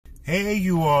Hey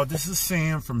you all, this is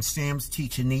Sam from Sam's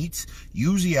Teaching Eats.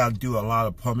 Usually I do a lot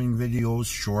of plumbing videos,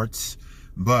 shorts,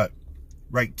 but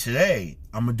right today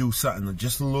I'm gonna do something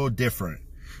just a little different.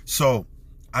 So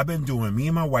me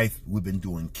and my wife, we've been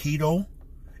doing keto,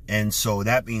 and so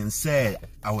that being said,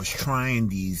 I was trying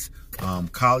these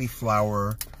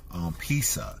cauliflower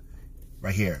pizza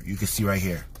right here. You can see right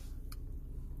here,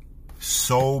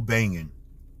 so banging.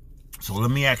 So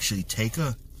let me actually take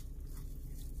a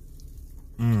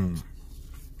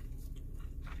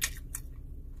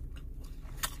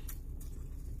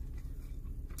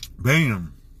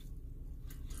Bam.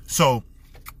 So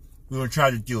we're gonna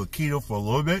try to do a keto for a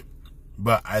little bit,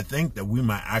 but I think that we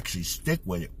might actually stick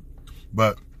with it.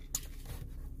 But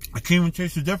I can't even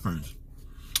taste the difference.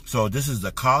 So this is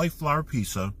the cauliflower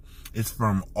pizza. It's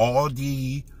from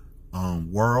Aldi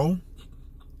World,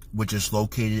 which is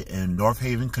located in North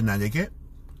Haven, Connecticut.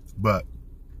 But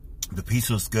the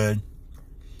pizza's good.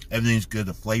 Everything's good.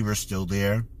 The flavor's still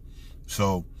there.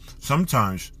 So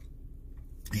sometimes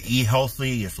you eat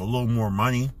healthy, it's a little more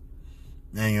money,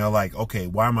 and you're like, okay,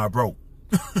 why am I broke?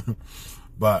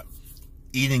 But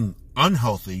eating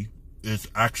unhealthy is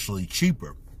actually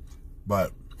cheaper.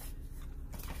 But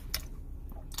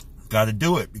got to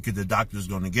do it because the doctor's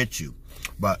going to get you.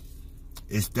 But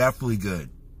it's definitely good.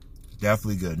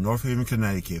 Definitely good. North Haven,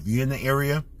 Connecticut. If you're in the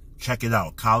area, check it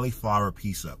out. Cauliflower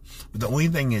pizza. But the only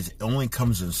thing is, it only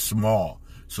comes in small.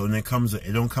 So when it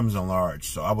don't come in large.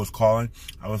 So I was calling.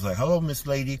 I was like, hello, Miss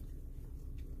Lady.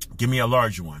 Give me a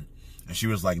large one. And she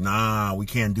was like, nah, we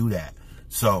can't do that.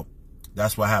 So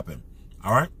that's what happened.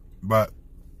 All right. But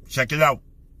check it out.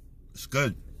 It's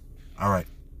good. All right.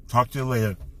 Talk to you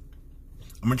later.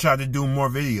 I'm going to try to do more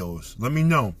videos. Let me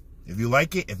know if you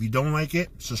like it. If you don't like it,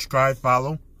 subscribe,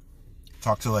 follow.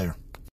 Talk to you later.